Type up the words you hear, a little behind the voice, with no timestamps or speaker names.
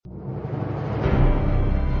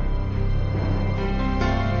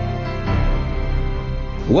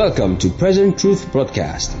Welcome to Present Truth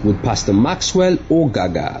Broadcast with Pastor Maxwell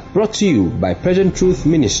Ogaga, brought to you by Present Truth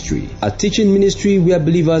Ministry, a teaching ministry where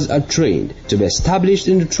believers are trained to be established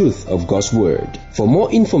in the truth of God's Word. For more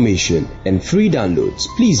information and free downloads,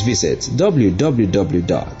 please visit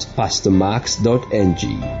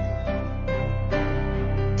www.pastormax.ng.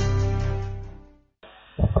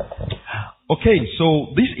 Okay,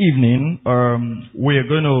 so this evening we are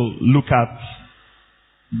going to look at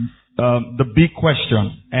the big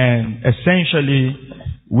question, and essentially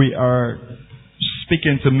we are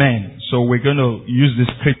speaking to men. So we're going to use the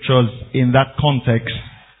scriptures in that context,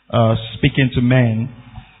 speaking to men.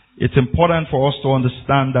 It's important for us to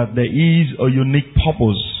understand that there is a unique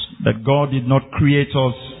purpose, that God did not create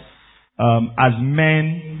us as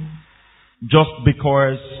men just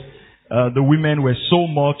because the women were so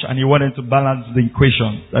much and He wanted to balance the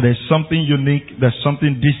equation. That there's something unique, there's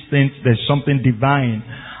something distinct, there's something divine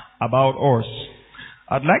about us.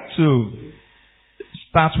 I'd like to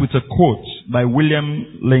start with a quote by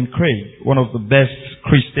William Lane Craig, one of the best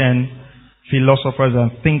Christian philosophers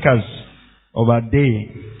and thinkers of our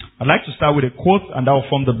day. I'd like to start with a quote, and that will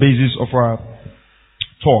form the basis of our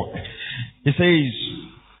talk. He says,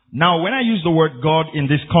 "Now, when I use the word God in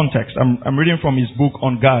this context," I'm reading from his book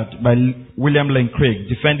On God by William Lane Craig,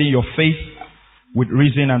 Defending Your Faith with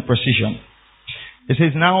Reason and Precision. It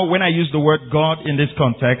says, "Now, when I use the word God in this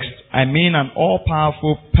context, I mean an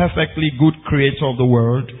all-powerful, perfectly good creator of the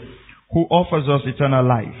world who offers us eternal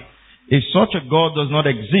life. If such a God does not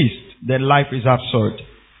exist, then life is absurd.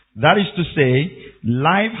 That is to say,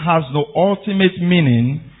 life has no ultimate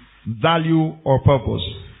meaning, value, or purpose.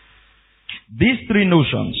 These three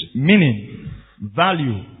notions, meaning,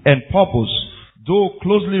 value, and purpose, though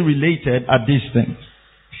closely related, are distinct.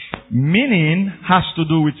 Meaning has to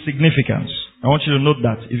do with significance." I want you to note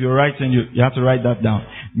that. If you're writing, you have to write that down.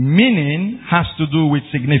 Meaning has to do with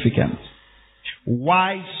significance.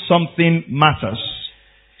 Why something matters.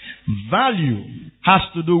 Value has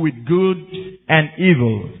to do with good and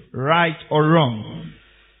evil, right or wrong.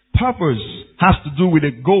 Purpose has to do with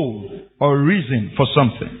a goal or reason for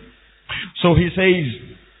something. So he says,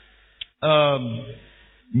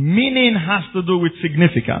 meaning has to do with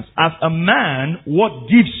significance. As a man, what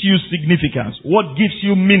gives you significance? What gives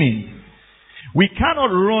you meaning? We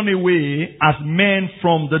cannot run away as men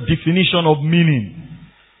from the definition of meaning.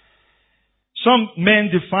 Some men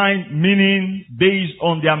define meaning based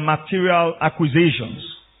on their material acquisitions.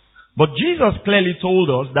 But Jesus clearly told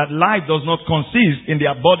us that life does not consist in the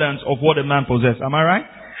abundance of what a man possesses. Am I right?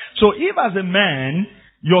 So if as a man,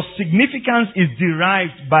 your significance is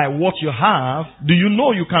derived by what you have, do you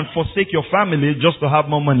know you can forsake your family just to have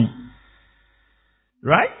more money?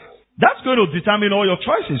 Right? That's going to determine all your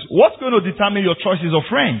choices. What's going to determine your choices of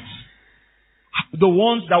friends? The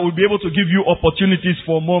ones that will be able to give you opportunities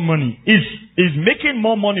for more money. Is making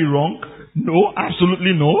more money wrong? No,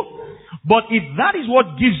 absolutely no. But if that is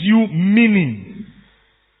what gives you meaning,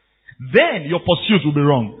 then your pursuit will be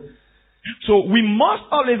wrong. So we must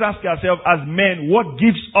always ask ourselves as men, what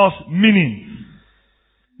gives us meaning?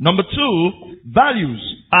 Number two, values,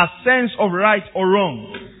 our sense of right or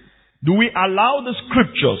wrong. Do we allow the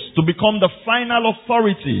scriptures to become the final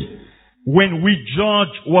authority when we judge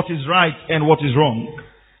what is right and what is wrong?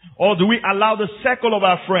 Or do we allow the circle of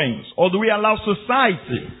our friends? Or do we allow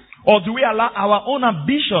society? Or do we allow our own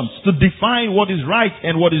ambitions to define what is right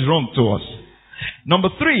and what is wrong to us? Number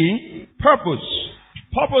three, purpose.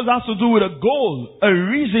 Purpose has to do with a goal, a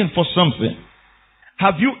reason for something.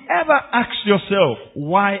 Have you ever asked yourself,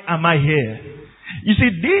 why am I here? You see,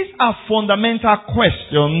 these are fundamental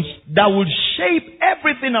questions that will shape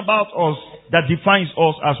everything about us that defines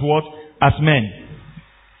us as what? As men.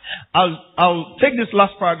 I'll take this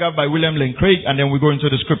last paragraph by William Lane Craig and then we go into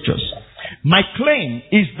the scriptures. "My claim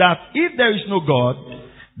is that if there is no God,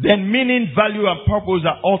 then meaning, value, and purpose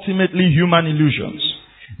are ultimately human illusions.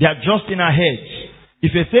 They are just in our heads.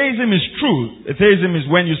 If atheism is true, atheism is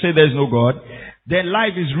when you say there is no God, then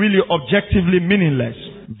life is really objectively meaningless,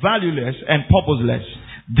 valueless, and purposeless,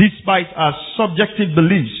 despite our subjective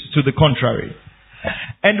beliefs to the contrary."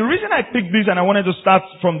 And the reason I picked this and I wanted to start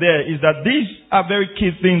from there is that these are very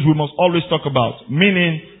key things we must always talk about.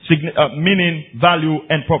 Meaning, value,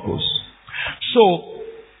 and purpose. So,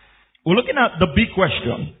 we're looking at the big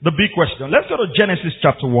question. The big question. Let's go to Genesis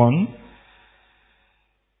chapter 1.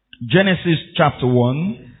 Genesis chapter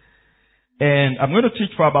 1. And I'm going to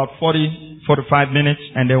teach for about 45 minutes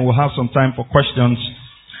and then we'll have some time for questions.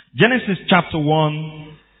 Genesis chapter 1.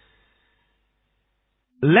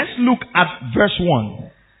 Let's look at verse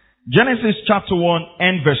 1. Genesis chapter 1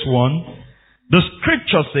 and verse 1. The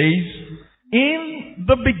scripture says, In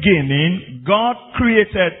the beginning, God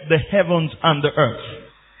created the heavens and the earth.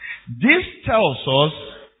 This tells us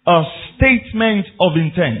a statement of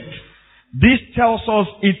intent. This tells us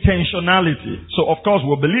intentionality. So of course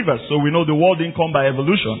we're believers, so we know the world didn't come by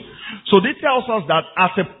evolution. So this tells us that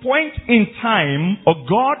at a point in time, a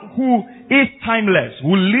God who is timeless,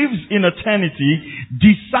 who lives in eternity,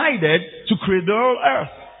 decided to create the whole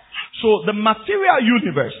earth. So the material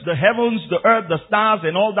universe, the heavens, the earth, the stars,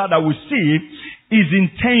 and all that we see is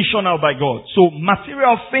intentional by God. So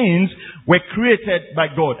material things were created by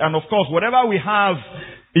God. And of course, whatever we have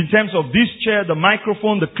in terms of this chair, the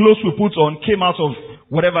microphone, the clothes we put on came out of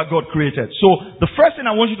whatever God created. So the first thing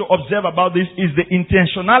I want you to observe about this is the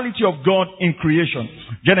intentionality of God in creation.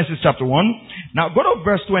 Genesis chapter 1. Now go to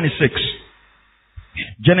verse 26.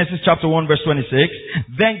 Genesis chapter 1 verse 26.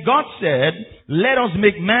 Then God said, let us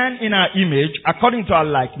make man in our image, according to our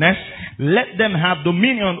likeness. Let them have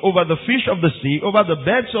dominion over the fish of the sea, over the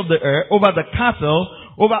birds of the air, over the cattle,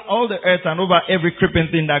 over all the earth, and over every creeping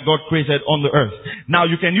thing that God created on the earth. Now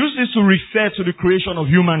you can use this to refer to the creation of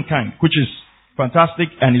humankind, which is fantastic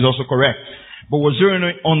and is also correct. But we're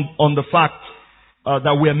zeroing on the fact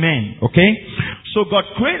that we're men, okay? So God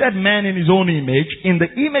created man in his own image. In the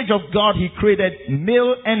image of God, he created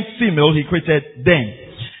male and female, he created them.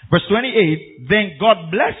 Verse 28, then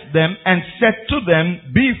God blessed them and said to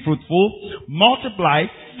them, be fruitful, multiply,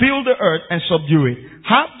 fill the earth and subdue it.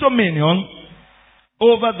 Have dominion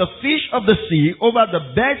over the fish of the sea, over the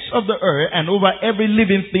birds of the air, and over every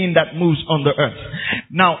living thing that moves on the earth.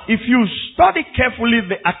 Now, if you study carefully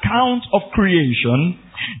the account of creation,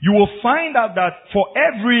 you will find out that for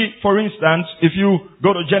instance, if you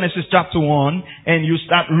go to Genesis chapter 1 and you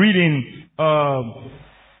start reading,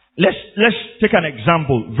 let's take an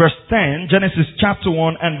example. Verse 10, Genesis chapter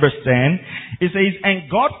 1 and verse 10, it says, and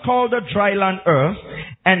God called the dry land earth,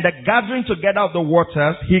 and the gathering together of the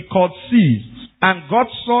waters he called seas. And God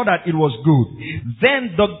saw that it was good.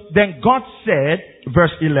 Then God said, verse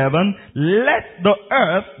 11, let the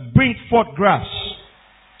earth bring forth grass.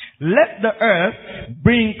 Let the earth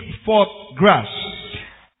bring forth grass.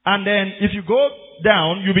 And then if you go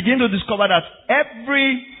down, you begin to discover that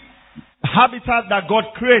every habitat that God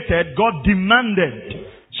created, God demanded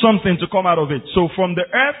something to come out of it. So from the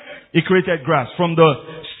earth, he created grass. From the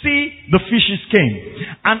sea, the fishes came.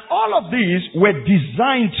 And all of these were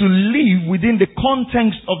designed to live within the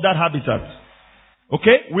context of that habitat.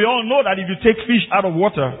 Okay? We all know that if you take fish out of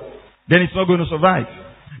water, then it's not going to survive.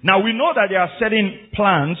 Now we know that there are certain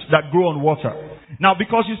plants that grow on water. Now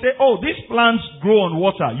because you say, oh, these plants grow on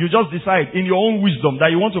water, you just decide in your own wisdom that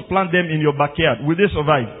you want to plant them in your backyard. Will they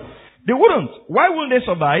survive? They wouldn't. Why will they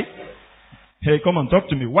survive? Hey, come on, talk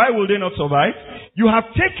to me. Why will they not survive? You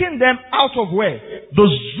have taken them out of where? The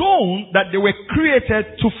zone that they were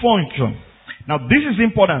created to function. Now, this is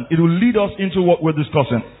important. It will lead us into what we're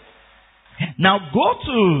discussing. Now, go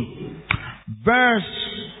to verse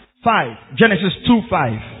 5. Genesis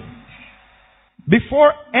 2:5.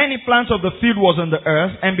 Before any plant of the field was on the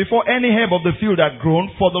earth, and before any herb of the field had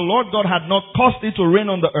grown, for the Lord God had not caused it to rain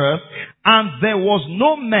on the earth, and there was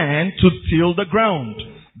no man to till the ground.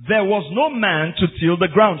 There was no man to till the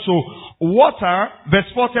ground. So water, verse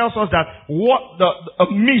 4 tells us that a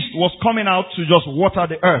mist was coming out to just water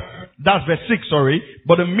the earth. That's verse 6, sorry.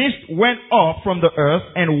 But the mist went up from the earth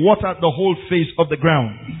and watered the whole face of the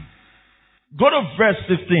ground. Go to verse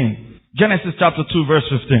 15. Genesis chapter 2 verse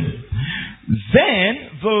 15. Then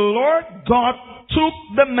the Lord God took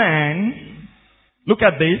the man, look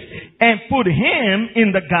at this, and put him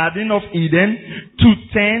in the Garden of Eden to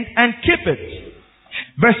tend and keep it.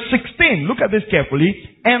 Verse 16, look at this carefully.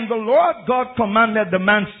 And the Lord God commanded the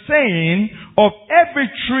man, saying, of every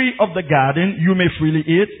tree of the garden you may freely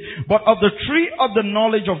eat, but of the tree of the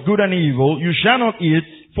knowledge of good and evil you shall not eat,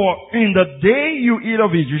 for in the day you eat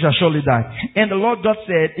of it you shall surely die. And the Lord God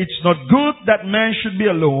said, it's not good that man should be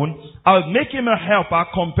alone. I'll make him a helper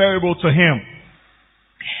comparable to him.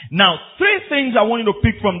 Now, three things I want you to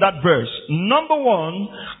pick from that verse. Number one,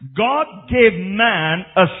 God gave man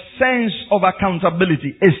a sense of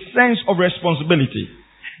accountability, a sense of responsibility.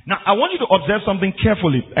 Now, I want you to observe something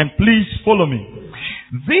carefully, and please follow me.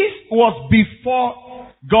 This was before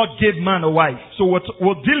God gave man a wife. So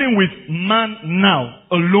we're dealing with man now,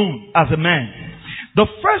 alone, as a man. The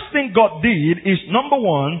first thing God did is, number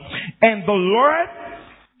one, and the Lord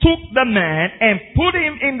took the man and put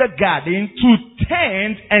him in the garden to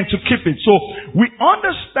tend and to keep it. So we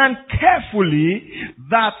understand carefully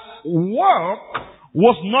that work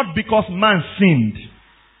was not because man sinned.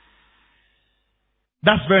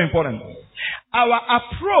 That's very important. Our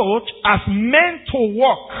approach as men to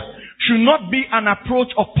work should not be an approach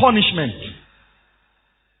of punishment.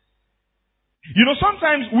 You know,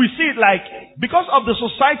 sometimes we see it like, because of the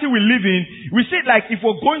society we live in, we see it like if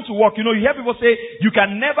we're going to work, you know, you hear people say, you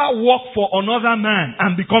can never work for another man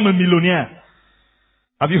and become a millionaire.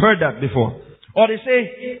 Have you heard that before? Or they say,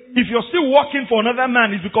 if you're still working for another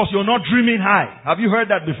man, it's because you're not dreaming high. Have you heard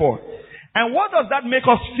that before? And what does that make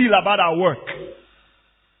us feel about our work?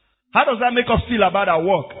 How does that make us feel about our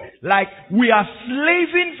work? Like we are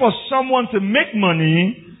slaving for someone to make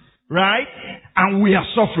money, right? And we are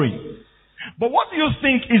suffering. But what do you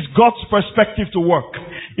think is God's perspective to work?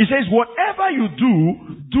 He says, whatever you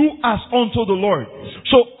do as unto the Lord.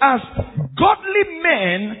 So as godly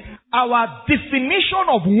men, our definition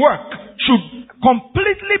of work should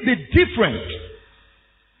completely be different.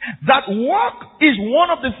 That work is one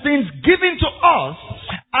of the things given to us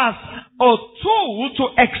as a tool to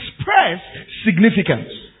express significance.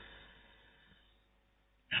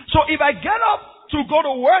 So if I get up to go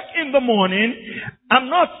to work in the morning, I'm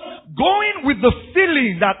not going with the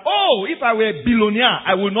feeling that, oh, if I were a billionaire,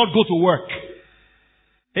 I will not go to work.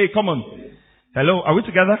 Hey, come on. Hello, are we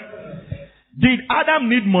together? Did Adam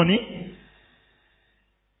need money?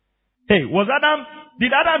 Hey,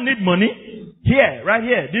 did Adam need money? Here, right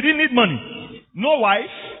here. Did he need money? No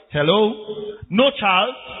wife. Hello. No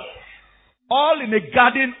child. All in a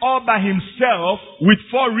garden all by himself with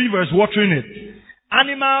 4 rivers watering it.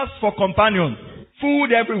 Animals for companions.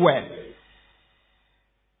 Food everywhere.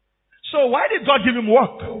 So why did God give him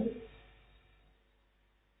work?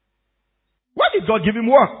 Why did God give him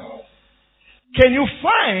work? Can you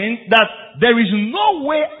find that there is no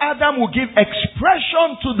way Adam would give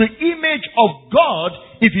expression to the image of God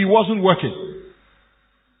if he wasn't working?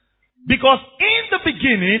 Because in the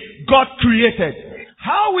beginning, God created.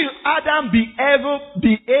 How will Adam be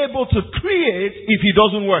able to create if he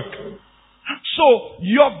doesn't work? So,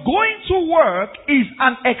 your going to work is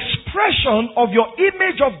an expression of your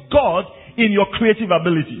image of God in your creative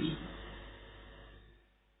abilities.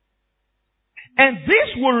 And this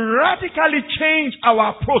will radically change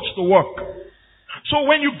our approach to work. So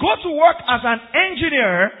when you go to work as an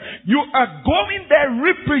engineer, you are going there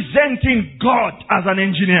representing God as an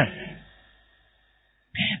engineer.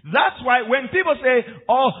 That's why when people say,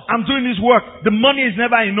 oh, I'm doing this work, the money is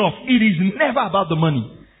never enough. It is never about the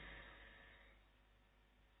money.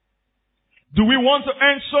 Do we want to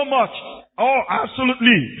earn so much? Oh,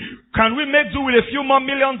 absolutely. Can we make do with a few more $1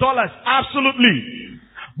 million? Absolutely.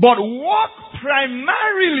 But work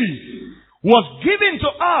primarily was given to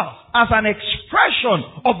us as an expression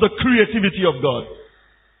of the creativity of God.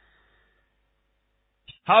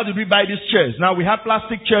 How did we buy these chairs? Now we had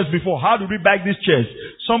plastic chairs before. How did we buy these chairs?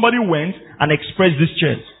 Somebody went and expressed these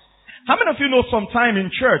chairs. How many of you know sometime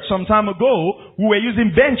in church, some time ago, we were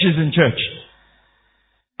using benches in church?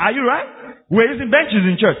 Are you right? We're using benches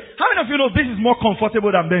in church. How many of you know this is more comfortable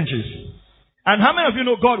than benches? And how many of you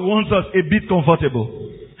know God wants us a bit comfortable?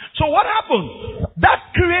 So what happened?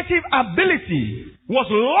 That creative ability was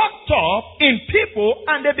locked up in people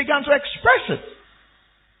and they began to express it.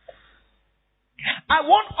 I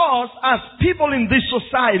want us as people in this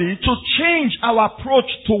society to change our approach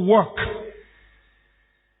to work.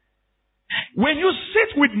 When you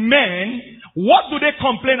sit with men, what do they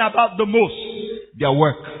complain about the most? Their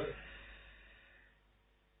work.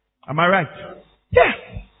 Am I right? Yeah.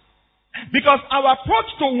 Because our approach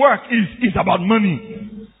to work is about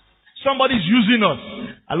money. Somebody's using us.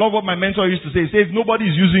 I love what my mentor used to say. He says, if nobody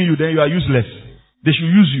is using you, then you are useless. They should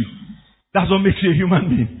use you. That's what makes you a human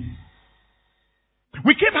being.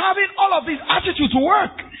 We keep having all of this attitude to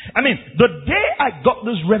work. I mean, the day I got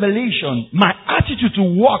this revelation, my attitude to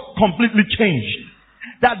work completely changed.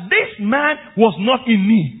 That this man was not in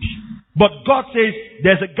need. But God says,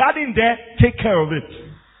 there's a garden there, take care of it.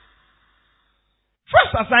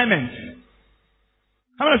 First assignment.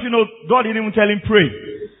 How many of you know God didn't even tell him pray?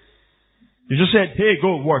 He just said, hey,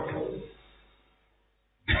 go work.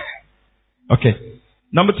 Okay.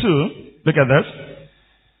 Number 2, look at this.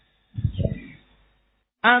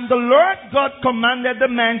 And the Lord God commanded the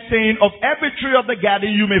man, saying, of every tree of the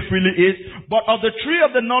garden you may freely eat, but of the tree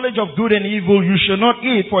of the knowledge of good and evil you shall not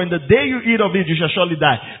eat, for in the day you eat of it you shall surely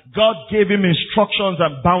die. God gave him instructions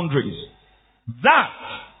and boundaries. That,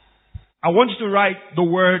 I want you to write the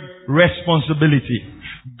word responsibility.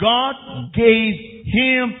 God gave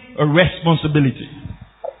him a responsibility.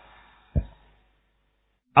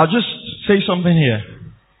 I'll just say something here.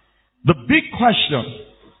 The big question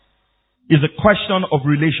is the question of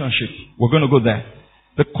relationship. We're going to go there.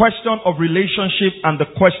 The question of relationship and the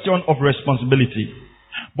question of responsibility.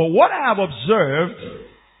 But what I have observed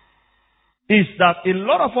is that a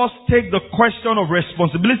lot of us take the question of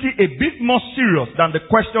responsibility a bit more serious than the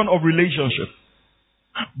question of relationship.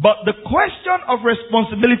 But the question of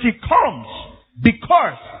responsibility comes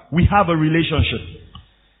because we have a relationship.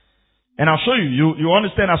 And I'll show you. You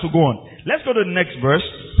understand as we go on. Let's go to the next verse.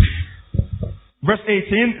 Verse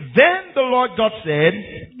 18. Then the Lord God said,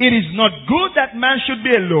 it is not good that man should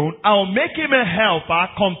be alone. I'll make him a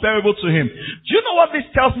helper comparable to him. Do you know what this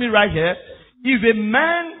tells me right here? If a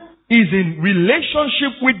man is in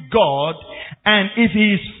relationship with God, and if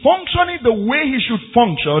he is functioning the way he should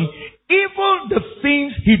function, even the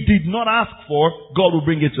things he did not ask for, God will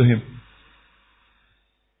bring it to him.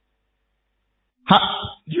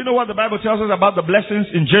 Do you know what the Bible tells us about the blessings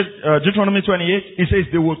in Deuteronomy 28? It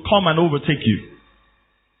says they will come and overtake you.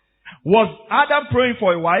 Was Adam praying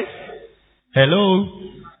for a wife? Hello?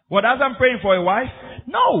 Was Adam praying for a wife?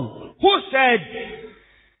 No. Who said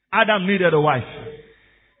Adam needed a wife?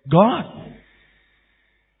 God.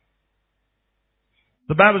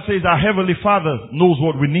 The Bible says our Heavenly Father knows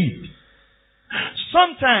what we need.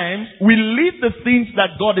 Sometimes we leave the things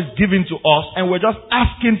that God is giving to us and we're just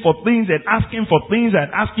asking for things and asking for things and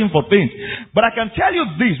asking for things. But I can tell you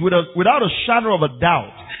this without a shadow of a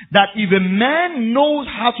doubt, that if a man knows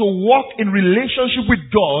how to walk in relationship with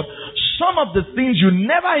God, some of the things you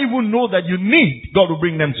never even know that you need, God will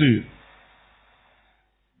bring them to you.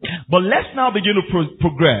 But let's now begin to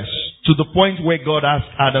progress to the point where God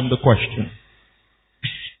asked Adam the question.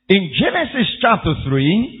 In Genesis chapter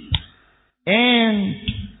 3, and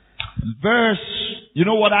verse, you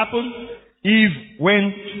know what happened? Eve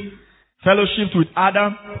went fellowship with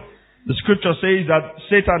Adam. The scripture says that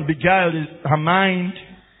Satan beguiled her mind,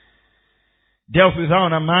 dealt with her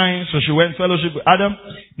on her mind, so she went fellowship with Adam.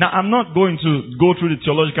 Now, I'm not going to go through the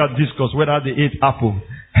theological discourse whether they ate apple.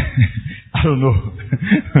 I don't know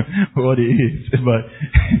what it is, but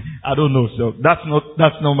I don't know. So that's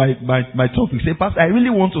not my topic. Say, Pastor, I really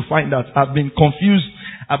want to find out. I've been confused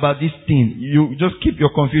about this thing. You just keep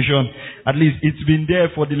your confusion. At least it's been there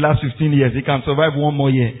for the last 15 years. It can survive one more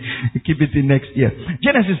year. You keep it in next year.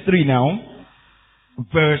 Genesis 3 now,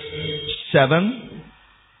 verse 7.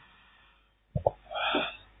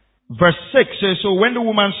 Verse 6 says, so when the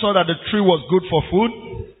woman saw that the tree was good for food,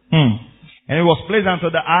 and it was pleasant to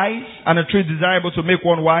the eyes, and a tree desirable to make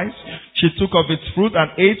one wise, she took of its fruit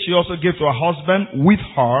and ate. She also gave to her husband with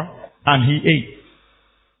her, and he ate.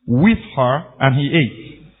 With her, and he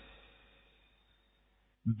ate.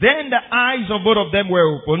 Then the eyes of both of them were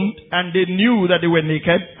opened, and they knew that they were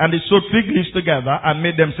naked, and they sewed fig leaves together and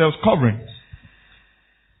made themselves coverings.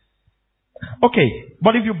 Okay,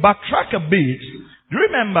 but if you backtrack a bit, do you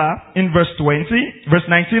remember in verse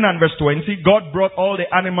 19 and verse 20, God brought all the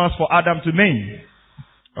animals for Adam to name.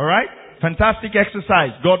 Alright? Fantastic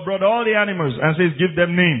exercise. God brought all the animals and says, give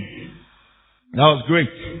them names. That was great.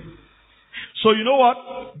 So you know what?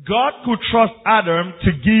 God could trust Adam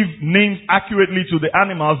to give names accurately to the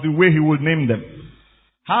animals the way he would name them.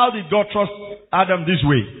 How did God trust Adam this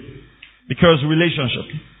way? Because relationship.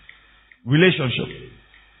 Relationship.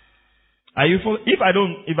 Are you full? If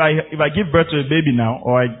I give birth to a baby now,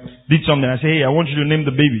 or I did something, I say, hey, I want you to name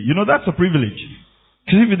the baby. You know, that's a privilege.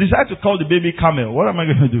 Because if you decide to call the baby Camel, what am I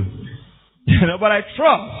going to do? But I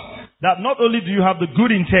trust that not only do you have the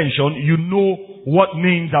good intention, you know what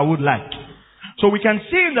names I would like. So we can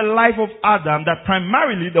see in the life of Adam that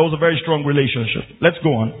primarily there was a very strong relationship. Let's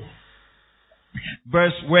go on.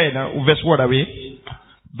 Verse what are we?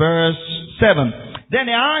 Verse 7. Then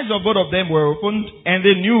the eyes of both of them were opened, and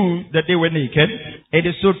they knew that they were naked, and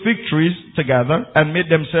they sewed fig trees together and made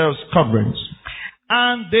themselves coverings.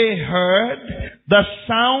 And they heard the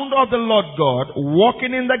sound of the Lord God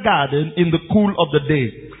walking in the garden in the cool of the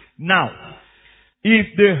day. Now,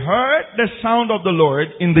 if they heard the sound of the Lord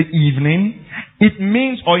in the evening, it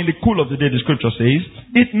means, or in the cool of the day, the scripture says,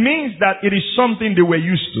 it means that it is something they were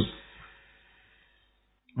used to.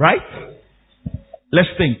 Right?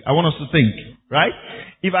 Let's think. I want us to think. Right?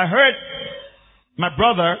 If I heard my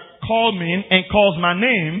brother call me and calls my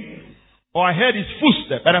name, or I heard his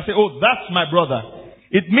footstep, and I say, oh, that's my brother,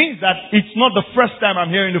 it means that it's not the first time I'm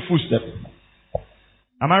hearing the footstep.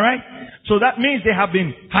 Am I right? So that means they have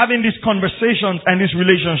been having these conversations and this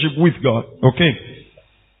relationship with God. Okay.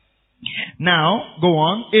 Now, go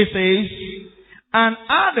on. It says, and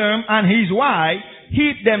Adam and his wife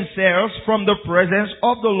hid themselves from the presence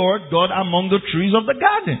of the Lord God among the trees of the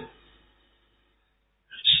garden.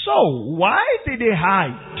 So, why did they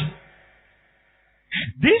hide?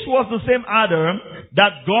 This was the same Adam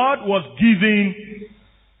that God was giving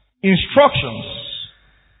instructions.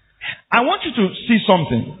 I want you to see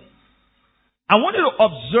something. I want you to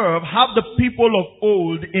observe how the people of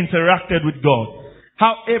old interacted with God.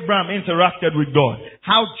 how Abraham interacted with God,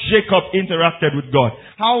 how Jacob interacted with God,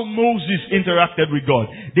 how Moses interacted with God.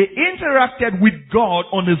 They interacted with God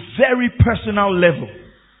on a very personal level.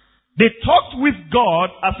 They talked with God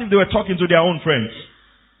as if they were talking to their own friends.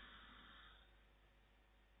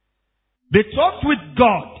 They talked with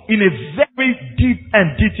God in a very deep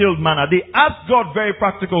and detailed manner. They asked God very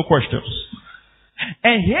practical questions.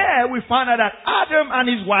 And here we find out that Adam and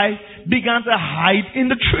his wife began to hide in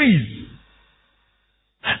the trees.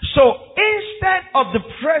 So instead of the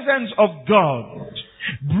presence of God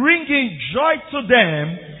bringing joy to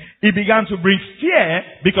them, it began to bring fear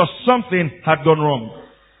because something had gone wrong.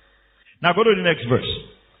 Now go to the next verse.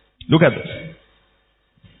 Look at this.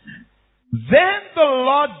 Then the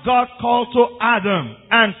Lord God called to Adam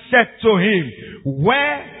and said to him,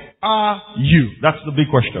 where are you? That's the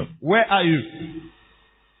big question. Where are you?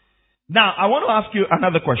 Now I want to ask you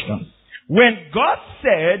another question. When God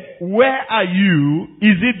said, where are you?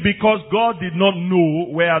 Is it because God did not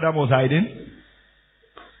know where Adam was hiding?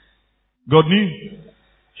 God knew.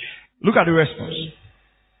 Look at the response.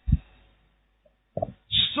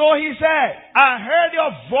 So he said, I heard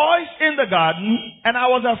your voice in the garden and I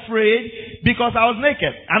was afraid because I was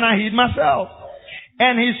naked and I hid myself.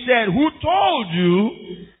 And he said, who told you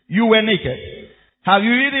you were naked? Have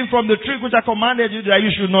you eaten from the tree which I commanded you that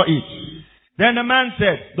you should not eat? Then the man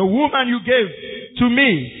said, the woman you gave to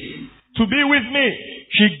me to be with me,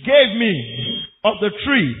 she gave me of the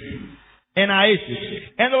tree and I ate it.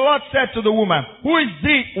 And the Lord said to the woman, what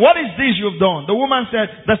is this you've done? The woman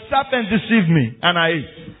said, the serpent deceived me and I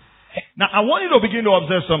ate. Now I want you to begin to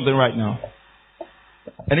observe something right now.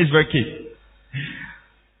 And it's very key.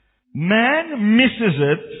 Man misses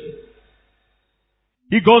it.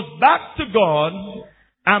 He goes back to God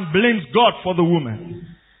and blames God for the woman.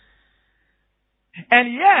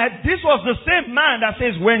 And yet, this was the same man that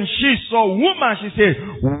says, when she saw woman, she said,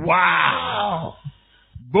 wow,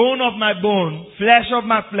 bone of my bone, flesh of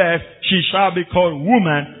my flesh, she shall be called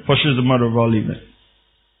woman, for she is the mother of all living.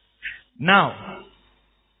 Now,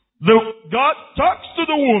 God talks to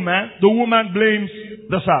the woman blames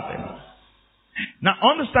the serpent. Now,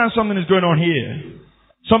 understand something is going on here.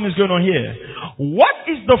 Something is going on here. What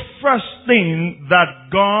is the first thing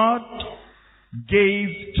that God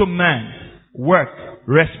gave to man? Work,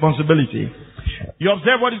 responsibility. You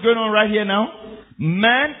observe what is going on right here now?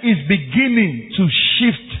 Man is beginning to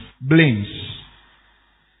shift blames.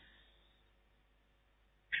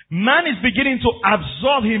 Man is beginning to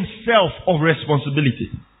absolve himself of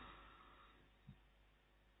responsibility.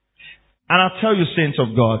 And I'll tell you, saints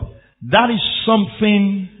of God, that is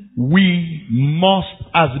something we must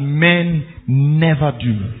as men never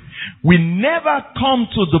do. We never come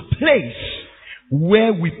to the place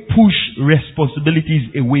where we push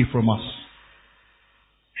responsibilities away from us.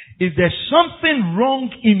 If there's something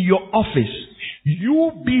wrong in your office,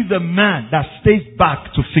 you be the man that stays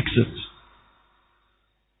back to fix it.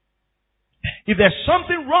 If there's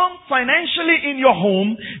something wrong financially in your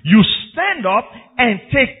home, you stand up and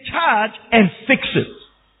take charge and fix it.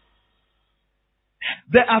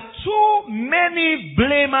 There are too many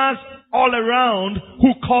blamers all around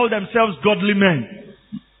who call themselves godly men.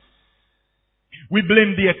 We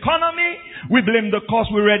blame the economy. We blame the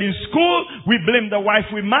course we read in school. We blame the wife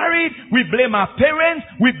we married. We blame our parents.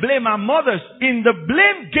 We blame our mothers. In the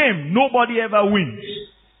blame game, nobody ever wins.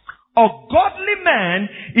 A godly man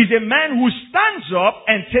is a man who stands up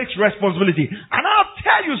and takes responsibility. And I'll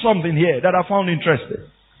tell you something here that I found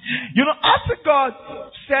interesting. You know, after God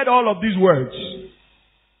said all of these words,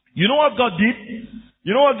 you know what God did?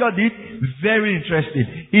 You know what God did? Very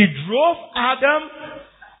interesting. He drove Adam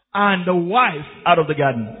and the wife out of the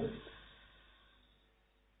garden.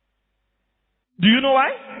 Do you know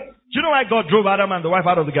why? Do you know why God drove Adam and the wife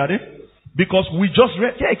out of the garden? Because we just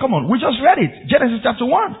read, we just read it. Genesis chapter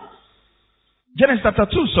 1. Genesis chapter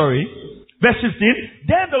 2, Verse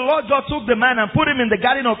 15. Then the Lord God took the man and put him in the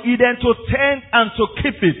garden of Eden to tend and to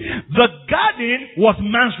keep it. The garden was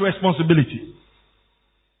man's responsibility.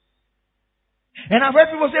 And I've heard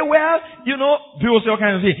people say, well, people say all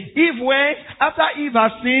kinds of things. After Eve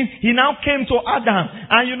has sinned, he now came to Adam.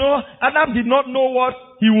 And Adam did not know what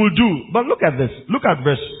he would do. But look at this. Look at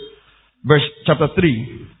verse chapter 3,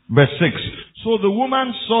 verse 6. So the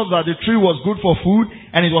woman saw that the tree was good for food,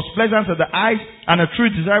 and it was pleasant to the eyes, and a tree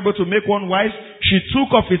desirable to make one wise. She took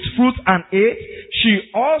of its fruit and ate. She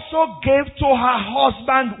also gave to her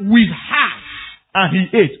husband with her, and he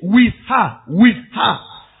ate. With her.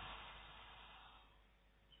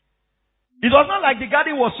 It was not like the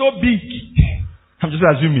garden was so big. I'm just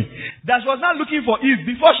assuming. That she was not looking for Eve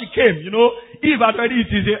before she came, Eve had already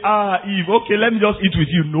eaten. Eve, okay, let me just eat with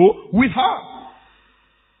you. No, with her.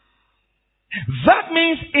 That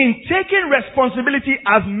means in taking responsibility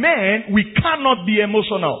as men, we cannot be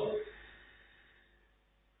emotional.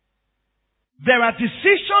 There are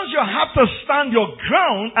decisions you have to stand your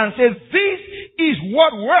ground and say, this is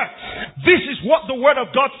what works. This is what the Word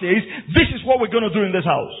of God says. This is what we're going to do in this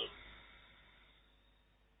house.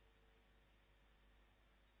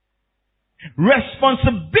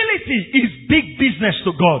 Responsibility is big business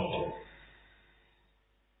to God.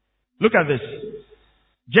 Look at this.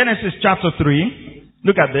 Genesis chapter 3.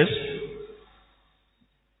 Look at this.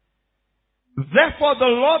 Therefore the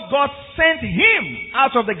Lord God sent him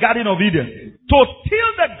out of the Garden of Eden to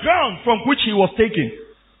till the ground from which he was taken.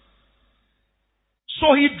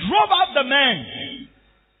 So he drove out the man.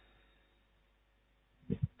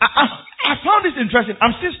 I found this interesting.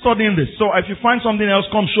 I'm still studying this. So if you find something else,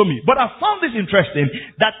 come show me. But I found this interesting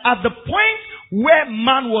that at the point where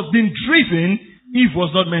man was being driven, Eve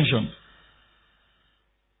was not mentioned.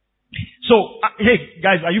 So, hey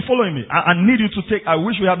guys, are you following me? I need you to take, I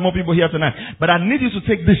wish we had more people here tonight, but I need you to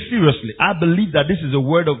take this seriously. I believe that this is a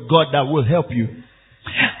word of God that will help you.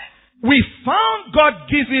 We found God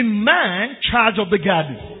giving man charge of the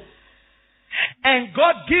garden. And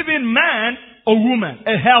God giving man a woman,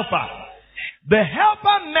 a helper. The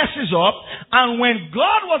helper messes up, and when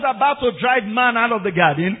God was about to drive man out of the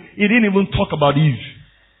garden, he didn't even talk about Eve.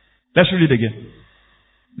 Let's read it again.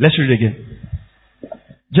 Let's read it again.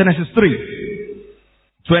 Genesis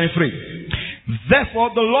 3:23.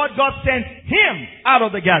 Therefore the Lord God sent him out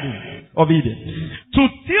of the Garden of Eden to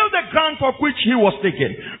till the ground for which he was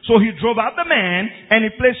taken. So he drove out the man, and he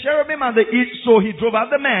placed cherubim at the east. So he drove out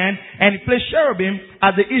the man, and he placed cherubim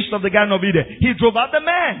at the east of the Garden of Eden. He drove out the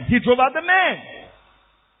man. He drove out the man.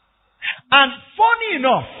 And funny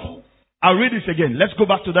enough, I'll read this again. Let's go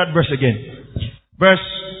back to that verse again.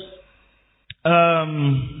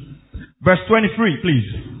 Verse 23, please.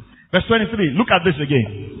 Verse 23. Look at this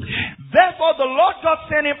again. Therefore the Lord God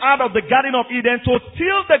sent him out of the Garden of Eden to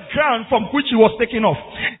till the ground from which he was taken off.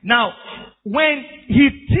 Now, when he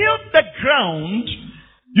tilled the ground,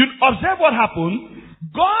 you observe what happened.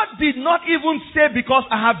 God did not even say, because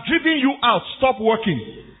I have driven you out, stop working.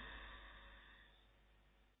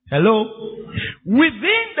 Hello?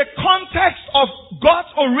 Within the context of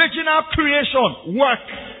God's original creation, work.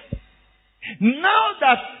 Now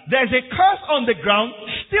that there's a curse on the ground,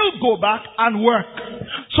 still go back and work.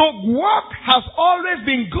 So work has always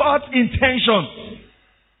been God's intention.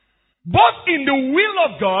 Both in the will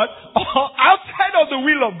of God or outside of the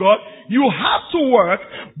will of God, you have to work,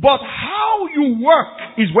 but how you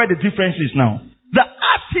work is where the difference is now. The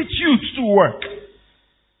attitude to work.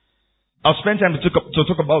 I'll spend time to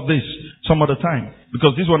talk about this some other time,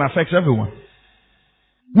 because this one affects everyone.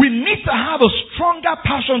 We need to have a stronger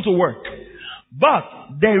passion to work. But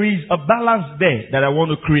there is a balance there that I want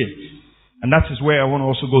to create. And that is where I want to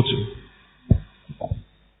also go to.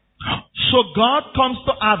 So God comes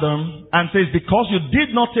to Adam and says, because you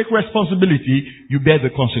did not take responsibility, you bear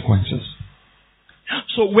the consequences.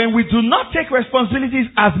 So when we do not take responsibilities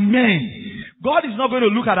as men, God is not going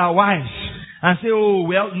to look at our wives and say, oh,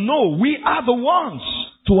 well, no, we are the ones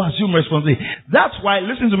to assume responsibility. That's why,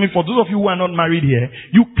 listen to me, for those of you who are not married here,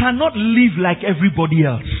 you cannot live like everybody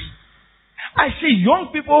else. I see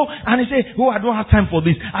young people and they say, oh, I don't have time for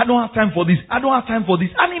this. I don't have time for this. I don't have time for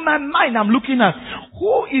this. And in my mind, I'm looking at,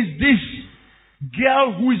 who is this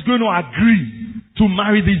girl who is going to agree to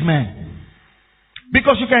marry this man?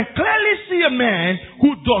 Because you can clearly see a man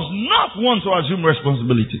who does not want to assume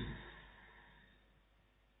responsibility.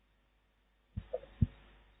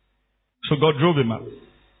 So God drove him out.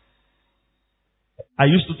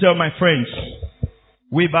 I used to tell my friends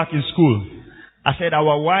way back in school, I said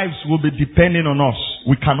our wives will be depending on us.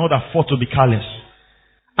 We cannot afford to be careless.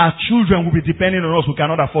 Our children will be depending on us. We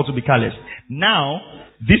cannot afford to be careless. Now,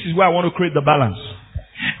 this is where I want to create the balance.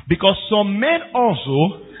 Because some men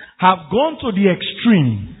also have gone to the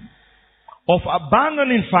extreme of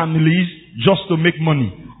abandoning families just to make money.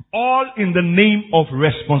 All in the name of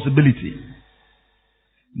responsibility.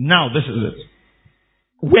 Now, this is it.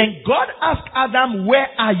 When God asked Adam, where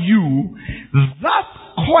are you? That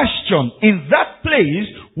question in that place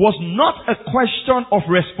was not a question of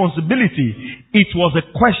responsibility. It was a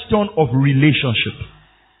question of relationship.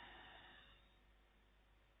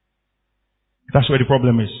 That's where the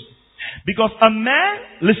problem is. Because a man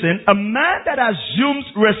that assumes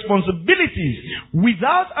responsibilities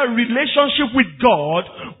without a relationship with God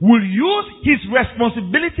will use his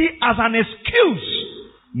responsibility as an excuse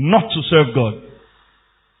not to serve God.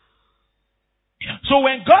 So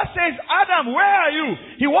when God says, Adam, where are you?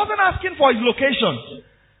 He wasn't asking for his location.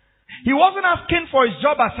 He wasn't asking for his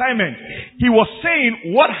job assignment. He was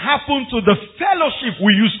saying what happened to the fellowship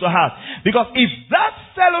we used to have. Because if that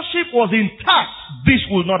fellowship was intact, this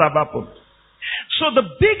would not have happened. So the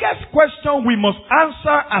biggest question we must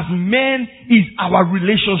answer as men is our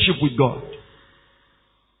relationship with God.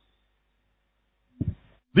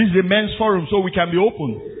 This is a men's forum, so we can be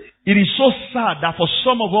open. It is so sad that for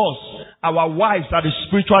some of us, our wives are the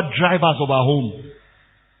spiritual drivers of our home.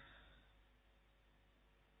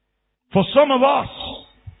 For some of us,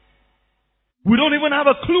 we don't even have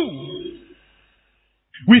a clue.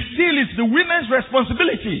 We feel it's the women's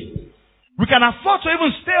responsibility. We can afford to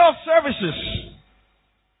even stay off services.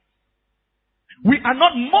 We are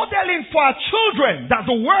not modeling for our children that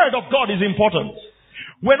the word of God is important.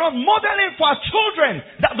 We're not modeling for our children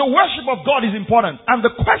that the worship of God is important. And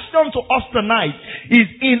the question to us tonight is,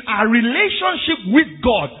 in our relationship with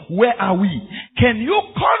God, where are we? Can you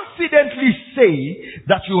confidently say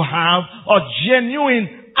that you have a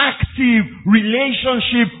genuine, active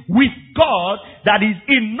relationship with God that is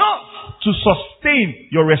enough to sustain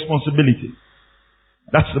your responsibility?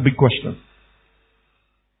 That's the big question.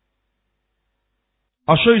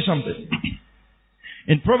 I'll show you something.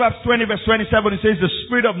 In Proverbs 20 verse 27, it says, the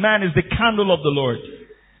spirit of man is the candle of the Lord.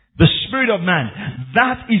 The spirit of man.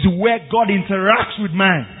 That is where God interacts with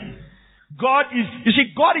man. God is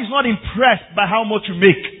not impressed by how much you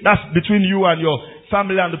make. That's between you and your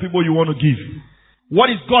family and the people you want to give. What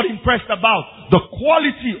is God impressed about? The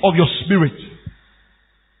quality of your spirit.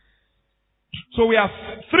 So we have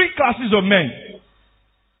three classes of men.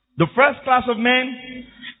 The first class of men,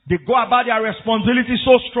 they go about their responsibility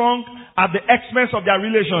so strong at the expense of their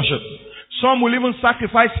relationship. Some will even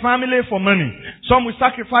sacrifice family for money. Some will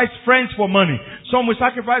sacrifice friends for money. Some will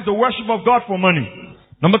sacrifice the worship of God for money.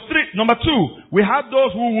 Number two, we have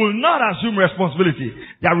those who will not assume responsibility.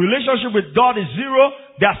 Their relationship with God is zero.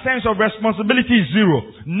 Their sense of responsibility is zero.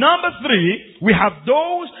 Number three, we have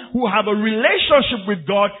those who have a relationship with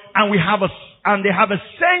God and they have a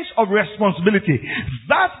sense of responsibility.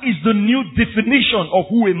 That is the new definition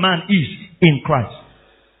of who a man is in Christ.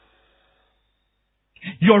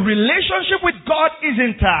 Your relationship with God is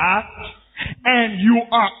intact and you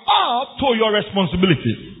are up to your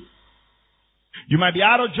responsibility. You might be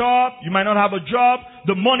out of job, you might not have a job,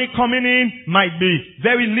 the money coming in might be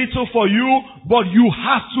very little for you, but you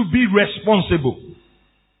have to be responsible.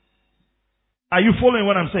 Are you following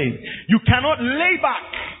what I'm saying? You cannot lay back.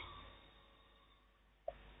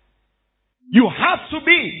 You have to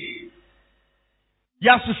be. You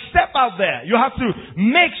have to step out there. You have to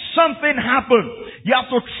make something happen. You have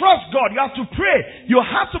to trust God. You have to pray. You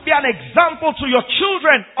have to be an example to your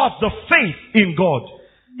children of the faith in God,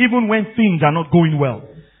 even when things are not going well.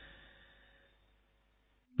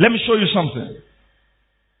 Let me show you something.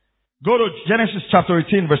 Go to Genesis chapter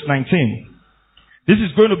 18 verse 19. This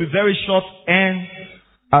is going to be very short and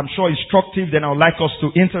I'm sure instructive. Then I would like us to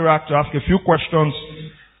interact, to ask a few questions.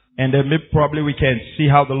 And then probably we can see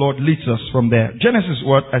how the Lord leads us from there. Genesis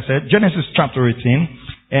chapter 18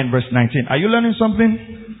 and verse 19. Are you learning something?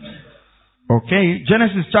 Okay.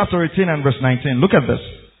 Genesis chapter 18 and verse 19. Look at this.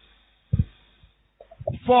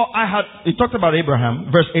 It talked about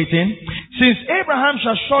Abraham, verse 18. Since Abraham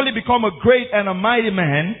shall surely become a great and a mighty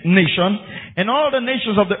nation, and all the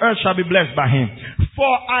nations of the earth shall be blessed by him.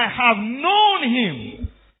 For I have known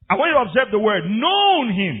him. I want you to observe the word,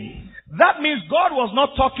 known him. That means God was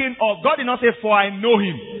not talking, or God did not say, for I know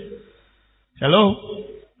him. Hello?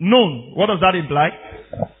 Known. What does that imply?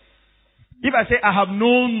 If I say, I have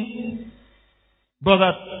known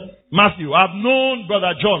Brother Matthew, I have known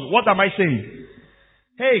Brother John, what am I saying?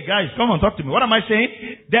 Hey guys, come on, talk to me. What am I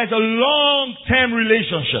saying? There's a long-term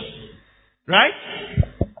relationship. Right?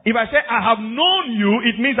 If I say, I have known you,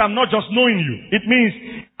 it means I'm not just knowing you. It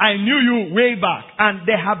means I knew you way back. And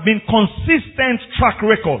there have been consistent track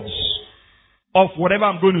records of whatever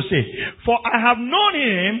I'm going to say. For I have known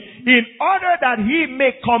him in order that he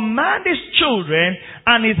may command his children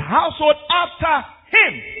and his household after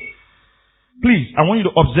him. Please, I want you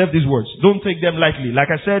to observe these words. Don't take them lightly.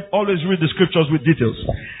 Like I said, always read the scriptures with details.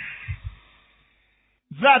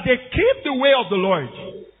 That they keep the way of the Lord.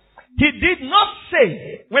 He did not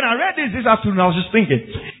say, when I read this afternoon, I was just thinking,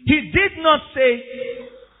 he did not say,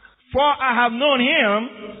 for I have known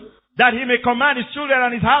him that he may command his children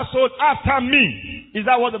and his household after me. Is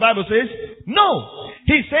that what the Bible says? No.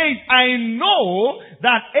 He says, I know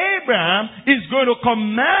that Abraham is going to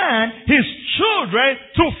command his children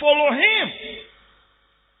to follow him.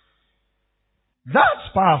 That's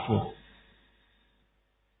powerful.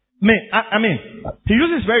 I mean, he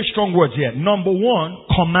uses very strong words here. Number one,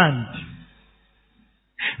 command.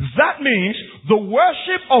 That means the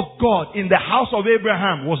worship of God in the house of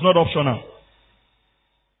Abraham was not optional.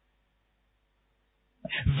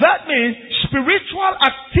 That means spiritual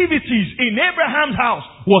activities in Abraham's house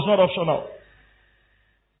was not optional.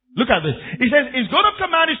 Look at this. He says he's going to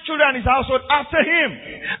command his children and his household after him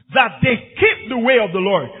that they keep the way of the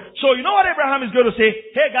Lord. So you know what Abraham is going to say?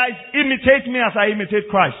 Hey guys, imitate me as I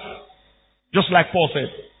imitate Christ. Just like Paul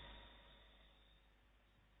said.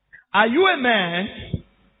 Are you a man?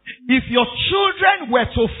 If your children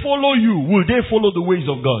were to follow you, will they follow the ways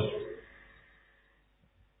of God?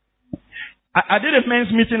 I did a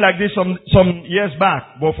men's meeting like this some years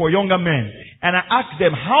back, but for younger men. And I asked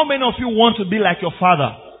them, how many of you want to be like your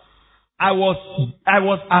father? I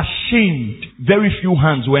was ashamed. Very few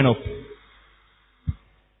hands went up.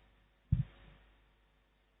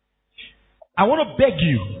 I want to beg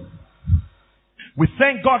you. We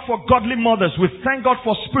thank God for godly mothers. We thank God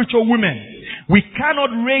for spiritual women. We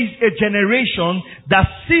cannot raise a generation that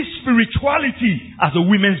sees spirituality as a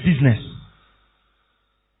women's business.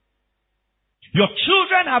 Your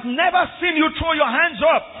children have never seen you throw your hands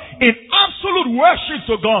up in absolute worship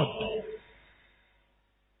to God.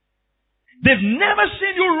 They've never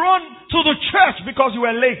seen you run to the church because you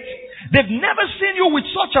were late. They've never seen you with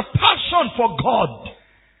such a passion for God.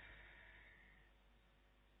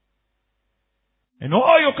 And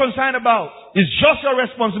all you're concerned about is just your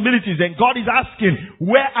responsibilities. And God is asking,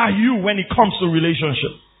 where are you when it comes to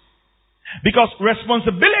relationship? Because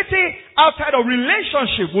responsibility outside of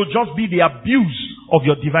relationship will just be the abuse of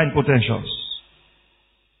your divine potentials.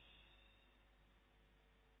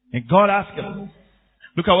 And God asked him,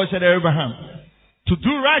 look at what he said to Abraham, to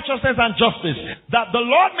do righteousness and justice, that the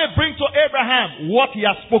Lord may bring to Abraham what he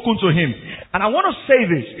has spoken to him. And I want to say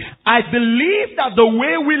this, I believe that the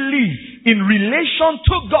way we live in relation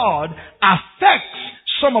to God affects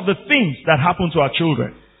some of the things that happen to our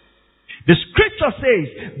children. The scripture says,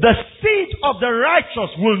 the seed of the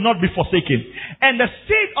righteous will not be forsaken, and the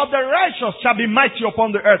seed of the righteous shall be mighty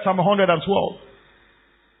upon the earth. Psalm 112.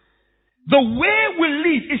 The way we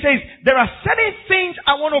live, it says, there are certain things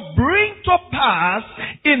I want to bring to pass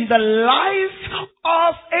in the life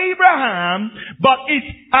of Abraham, but it's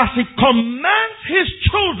as he commands his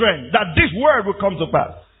children that this word will come to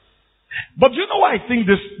pass. But you know why I think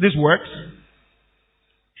this works?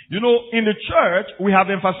 You know, in the church, we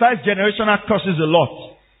have emphasized generational curses a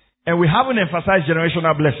lot. And we haven't emphasized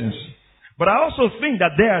generational blessings. But I also think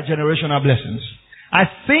that there are generational blessings. I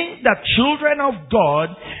think that children of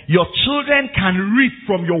God, your children can reap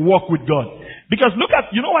from your walk with God. Because look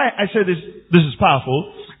at, you know why I say this is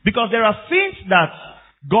powerful? Because there are things that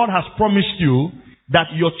God has promised you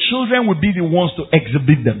that your children will be the ones to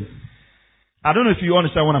exhibit them. I don't know if you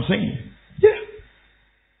understand what I'm saying. Yeah.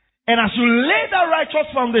 And as you lay that righteous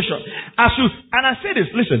foundation, and I say this,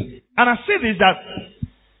 listen, and I say this that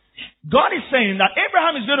God is saying that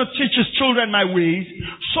Abraham is going to teach his children my ways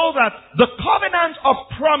so that the covenant of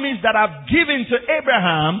promise that I've given to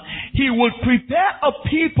Abraham, he will prepare a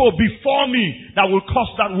people before me that will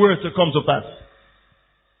cause that word to come to pass.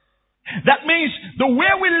 That means the way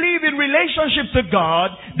we live in relationship to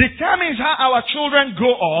God determines how our children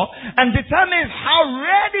grow up and determines how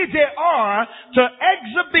ready they are to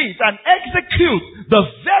exhibit and execute the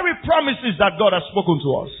very promises that God has spoken to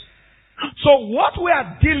us. So what we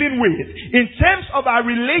are dealing with in terms of our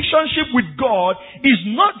relationship with God is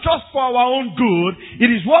not just for our own good. It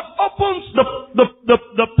is what opens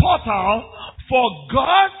the portal for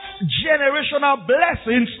God's generational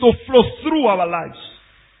blessings to flow through our lives.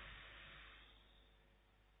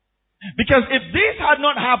 Because if this had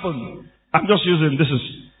not happened, I'm just using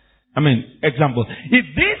example. If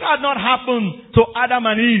this had not happened to Adam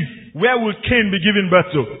and Eve, where would Cain be given birth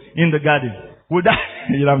to? In the garden. Would that,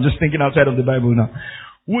 I'm just thinking outside of the Bible now.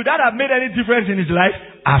 Would that have made any difference in his life?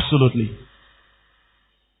 Absolutely.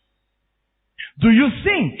 Do you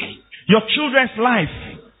think your children's life,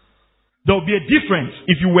 there will be a difference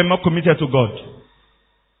if you were not committed to God?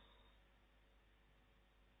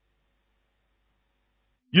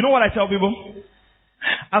 You know what I tell people?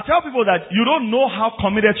 I tell people that you don't know how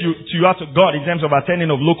committed you are to God in terms of attending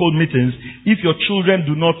of local meetings if your children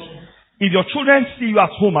see you at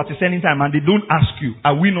home at a certain time and they don't ask you,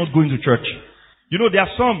 are we not going to church? You know, there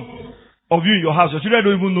are some of you in your house, your children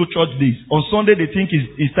don't even know church days. On Sunday they think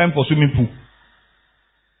it's time for swimming pool.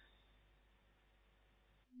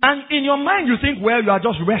 And in your mind you think, well, you are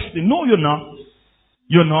just resting. No, you're not.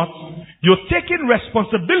 You're not. You're taking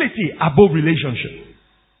responsibility above relationship.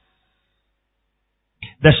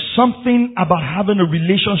 There's something about having a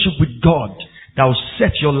relationship with God that will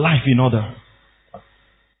set your life in order.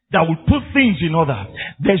 that will put things in order.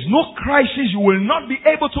 There's no crisis you will not be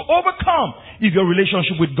able to overcome if your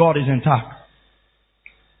relationship with God is intact.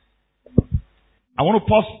 I want to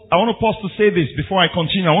pause to say this before I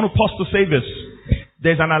continue. I want to pause to say this.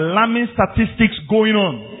 There's an alarming statistics going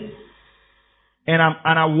on. And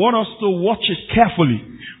I want us to watch it carefully.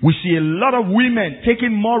 We see a lot of women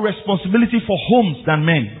taking more responsibility for homes than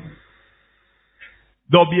men.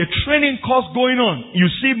 There'll be a training course going on.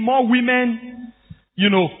 You see more women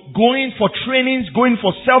going for trainings, going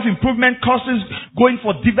for self-improvement courses, going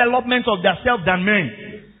for development of themselves than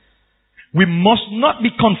men. We must not be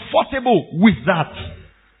comfortable with that.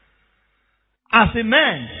 As a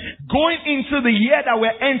man, going into the year that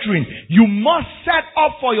we're entering, you must set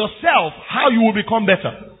up for yourself how you will become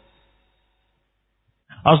better.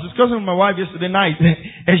 I was discussing with my wife yesterday night,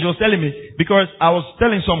 and she was telling me, because I was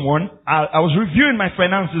telling someone, I was reviewing my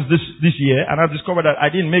finances this year, and I discovered that I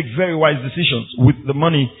didn't make very wise decisions with the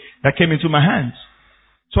money that came into my hands.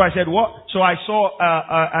 So I said, what? So I saw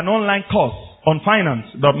an online course on finance,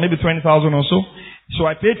 about maybe 20,000 or so. So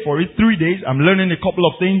I paid for it 3 days. I'm learning a couple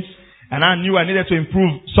of things, and I knew I needed to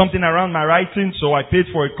improve something around my writing, so I paid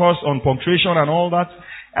for a course on punctuation and all that.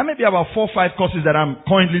 And maybe about 4 or 5 courses that I'm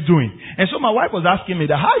currently doing. And so my wife was asking me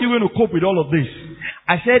that, how are you going to cope with all of this?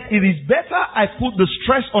 I said, it is better I put the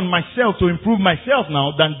stress on myself to improve myself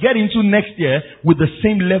now than get into next year with the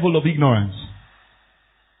same level of ignorance.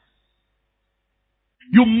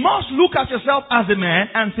 You must look at yourself as a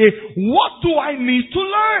man and say, what do I need to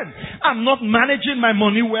learn? I'm not managing my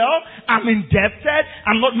money well. I'm indebted.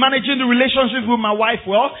 I'm not managing the relationship with my wife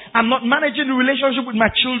well. I'm not managing the relationship with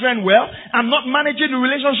my children well. I'm not managing the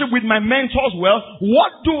relationship with my mentors well.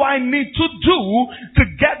 What do I need to do to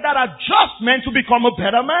get that adjustment to become a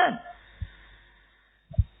better man?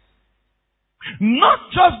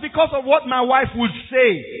 Not just because of what my wife would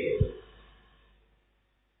say.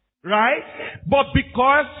 Right? But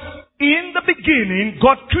because in the beginning,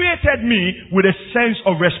 God created me with a sense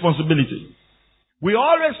of responsibility. We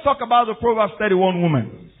always talk about the Proverbs 31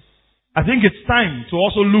 woman. I think it's time to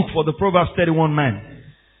also look for the Proverbs 31 man.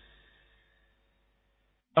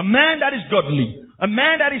 A man that is godly. A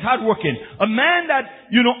man that is hardworking. A man that,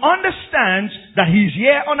 understands that he's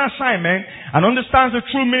here on assignment and understands the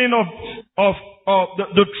true meaning of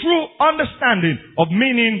the true understanding of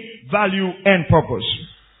meaning, value, and purpose.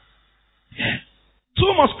 2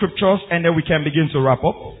 more scriptures and then we can begin to wrap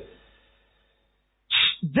up.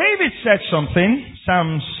 David said something,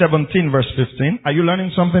 Psalm 17 verse 15. Are you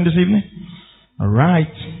learning something this evening?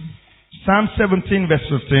 Alright. Psalm 17 verse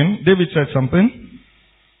 15. David said something.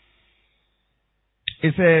 He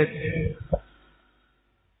said,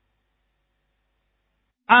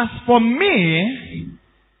 as for me,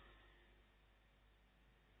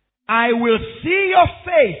 I will see your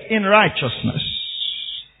face in righteousness.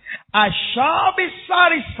 I shall be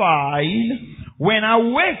satisfied when I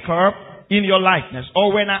wake up in your likeness,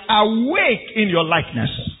 or when I awake in your likeness.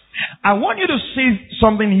 I want you to see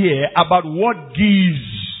something here about what gives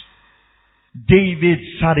David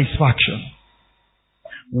satisfaction.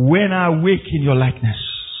 When I awake in your likeness.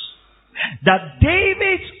 That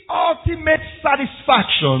David's ultimate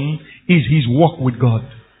satisfaction is his walk with God.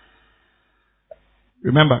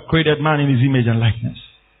 Remember, created man in his image and likeness.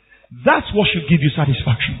 That's what should give you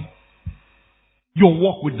satisfaction. Your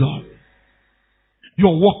walk with God.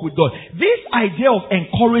 Your walk with God. This idea of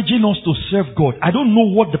encouraging us to serve God, I don't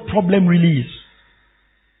know what the problem really is.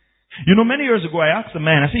 Many years ago I asked a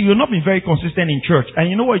man, I said, you've not been very consistent in church. And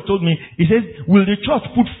you know what he told me? He said, will the church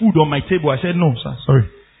put food on my table? I said, no, sir.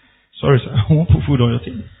 Sorry, sir. I won't put food on your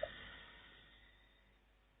table.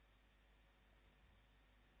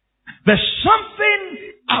 There's something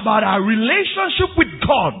about our relationship with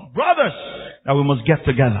God, brothers, that we must get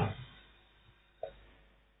together.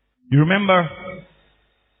 You remember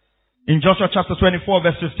in Joshua chapter 24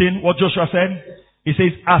 verse 15 what Joshua said? He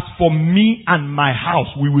says, as for me and my house,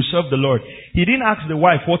 we will serve the Lord. He didn't ask the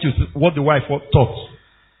wife what the wife thought.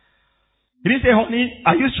 He didn't say, honey,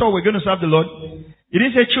 are you sure we're going to serve the Lord? He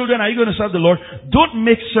didn't say, children, are you going to serve the Lord? Don't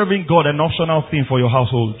make serving God an optional thing for your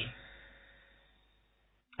household.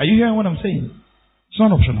 Are you hearing what I'm saying? It's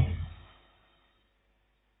not optional.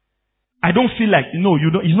 I don't feel like, no,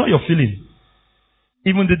 you don't. It's not your feeling.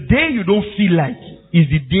 Even the day you don't feel like is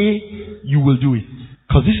the day you will do it.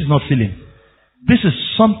 Because this is not feeling. This is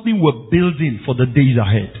something we're building for the days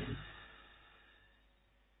ahead.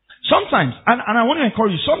 Sometimes, and I want to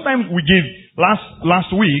encourage you, sometimes we give, last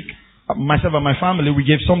week, myself and my family, we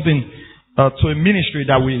gave something to a ministry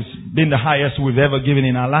that has been the highest we've ever given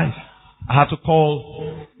in our life. I had to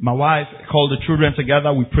call my wife, call the children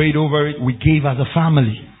together, we prayed over it, we gave as a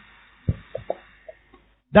family.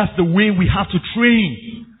 That's the way we have to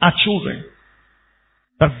train our children.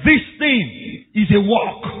 That this thing is a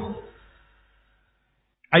walk.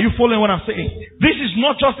 Are you following what I'm saying? This is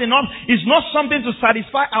not just enough. It's not something to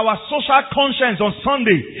satisfy our social conscience on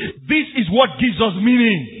Sunday. This is what gives us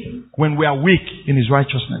meaning when we are weak in His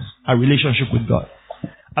righteousness, our relationship with God.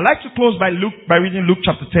 I'd like to close by reading Luke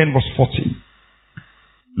chapter 10 verse 40.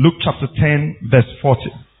 Luke chapter 10 verse 40.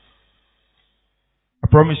 I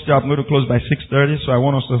promised you I'm going to close by 6:30, so I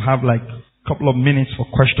want us to have like a couple of minutes for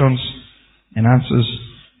questions and answers.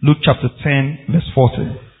 Luke chapter 10 verse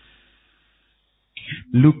 40.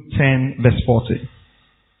 Luke 10 verse 40.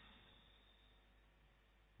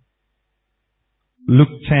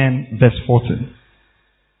 Luke 10 verse 40.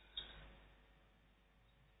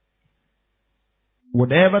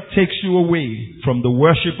 Whatever takes you away from the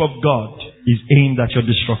worship of God is aimed at your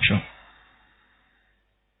destruction.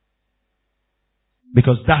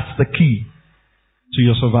 Because that's the key to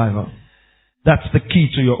your survival. That's the key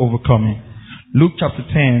to your overcoming. Luke chapter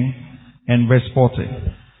 10 and verse 40.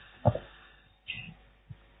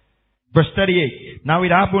 Verse 38. Now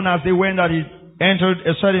it happened as they went that he entered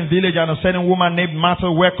a certain village, and a certain woman named Martha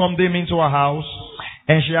welcomed him into her house.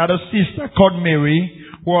 And she had a sister called Mary,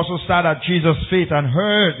 who also sat at Jesus' feet and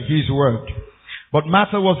heard his word. But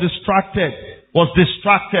Martha was distracted.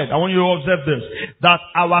 I want you to observe this. That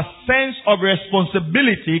our sense of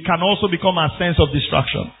responsibility can also become our sense of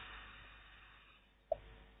distraction.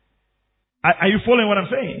 Are you following what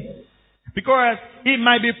I'm saying? Because it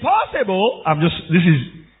might be possible, this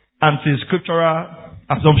is anti-scriptural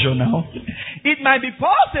assumption now. It might be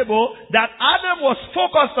possible that Adam was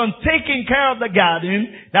focused on taking care of the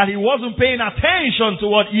garden, that he wasn't paying attention to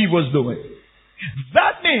what Eve was doing.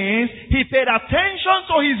 That means he paid attention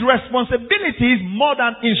to his responsibilities more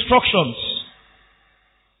than instructions.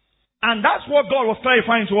 And that's what God was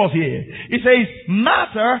clarifying to us here. He says,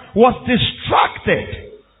 Martha was distracted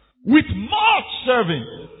with much serving.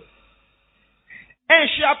 And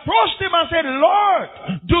she approached him and said, Lord,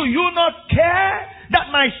 do you not care that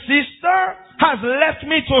my sister has left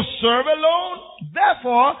me to serve alone?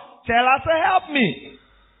 Therefore, tell her to help me.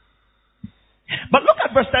 But look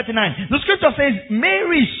at verse 39. The scripture says,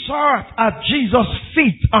 Mary sat at Jesus'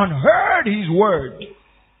 feet and heard his word.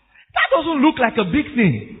 That doesn't look like a big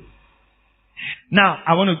thing. Now,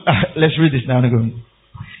 let's read this now.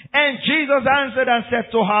 And Jesus answered and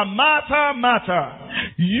said to her, Martha, Martha,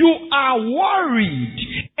 you are worried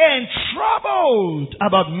and troubled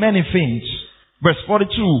about many things. Verse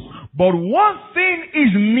 42. But one thing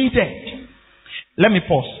is needed. Let me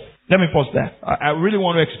pause there. I really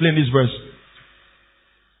want to explain this verse.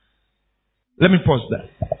 Let me pause there.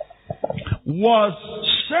 Was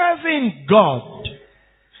serving God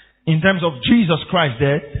in terms of Jesus Christ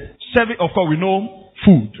there, serving, of course we know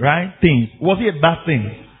food, right? Things. Was it a bad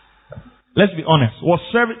thing? Let's be honest.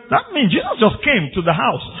 That means Jesus just came to the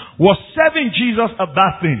house. Was serving Jesus a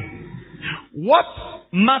bad thing? What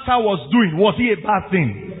Martha was doing, was it a bad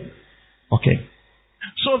thing? Okay.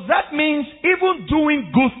 So that means even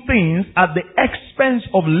doing good things at the expense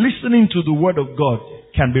of listening to the word of God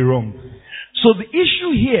can be wrong. So the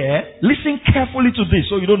issue here, listen carefully to this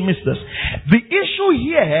so you don't miss this. The issue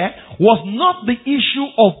here was not the issue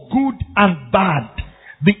of good and bad.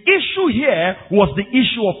 The issue here was the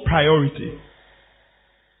issue of priority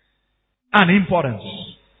and importance.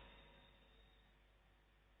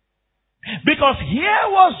 Because here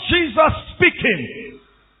was Jesus speaking,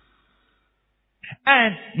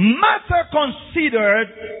 and Martha considered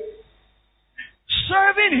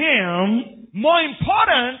serving him more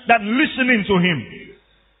important than listening to him.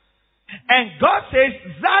 And God says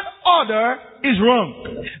that order is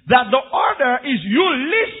wrong. That the order is you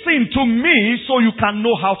listen to me so you can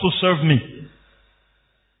know how to serve me.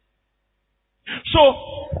 So,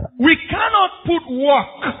 we cannot put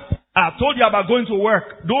work. I told you about going to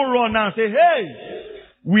work. Don't run now and say, hey,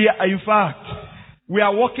 we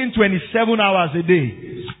are working 27 hours a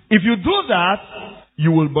day. If you do that,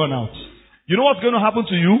 you will burn out. You know what's going to happen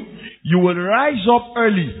to you? You will rise up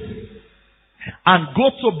early and go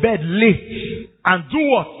to bed late and do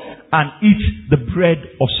what? And eat the bread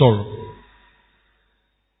of sorrow.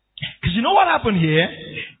 Because you know what happened here?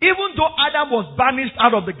 Even though Adam was banished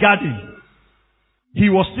out of the garden, he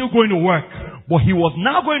was still going to work. But he was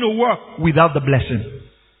now going to work without the blessing.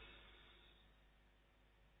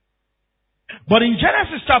 But in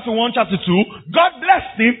Genesis chapter 1, chapter 2, God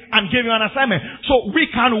blessed him and gave him an assignment. So we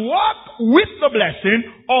can walk with the blessing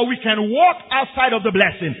or we can walk outside of the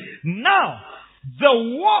blessing. Now, the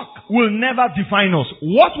walk will never define us.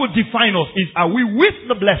 What will define us is, are we with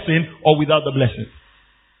the blessing or without the blessing?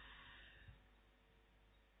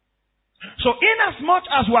 So inasmuch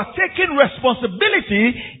as we are taking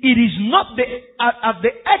responsibility, it is not at the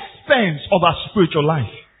expense of our spiritual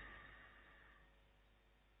life.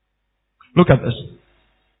 Look at this.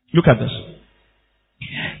 Look at this.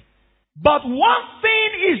 But one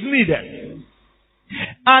thing is needed.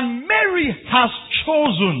 And Mary has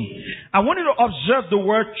chosen. I want you to observe the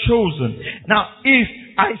word chosen. Now, if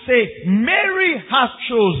I say Mary has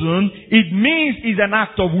chosen, it means it's an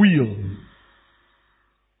act of will.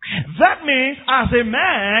 That means as a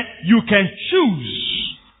man, you can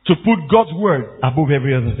choose to put God's word above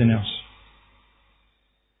every other thing else.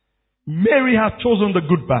 Mary has chosen the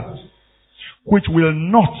good path, which will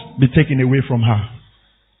not be taken away from her.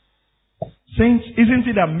 Saints, isn't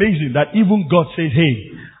it amazing that even God says,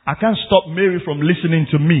 hey, I can't stop Mary from listening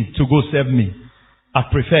to me to go serve me. I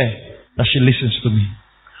prefer that she listens to me.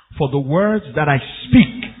 For the words that I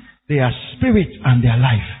speak, they are spirit and they are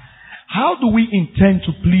life. How do we intend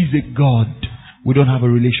to please a God we don't have a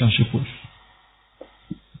relationship with?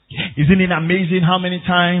 Isn't it amazing how many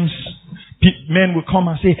times men will come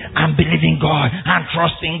and say, I'm believing God, I'm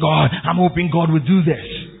trusting God, I'm hoping God will do this.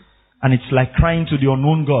 And it's like crying to the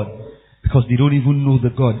unknown God because they don't even know the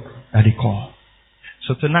God that they call.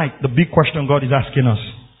 So tonight, the big question God is asking us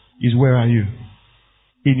is, where are you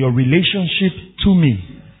in your relationship to me?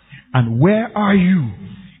 And where are you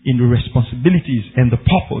in the responsibilities and the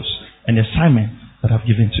purpose and the assignment that I've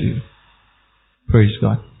given to you? Praise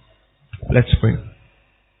God. Let's pray.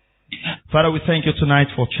 Father, we thank you tonight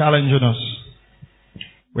for challenging us.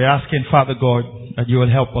 We're asking, Father God, that you will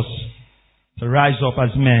help us to rise up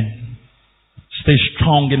as men, stay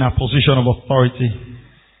strong in our position of authority.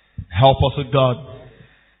 Help us, O God,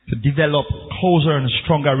 to develop closer and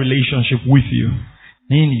stronger relationship with you,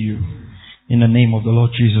 in you, in the name of the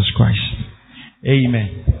Lord Jesus Christ.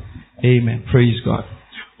 Amen. Amen. Praise God.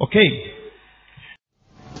 Okay.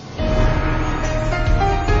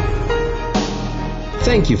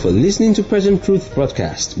 Thank you for listening to Present Truth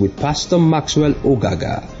Broadcast with Pastor Maxwell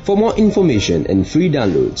Ogaga. For more information and free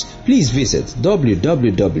downloads, please visit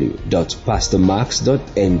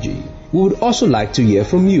www.pastormax.ng. We would also like to hear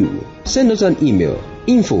from you. Send us an email,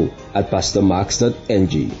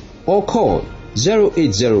 info@pastormax.ng, or call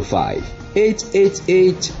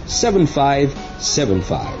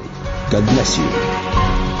 0805-888-7575. God bless you.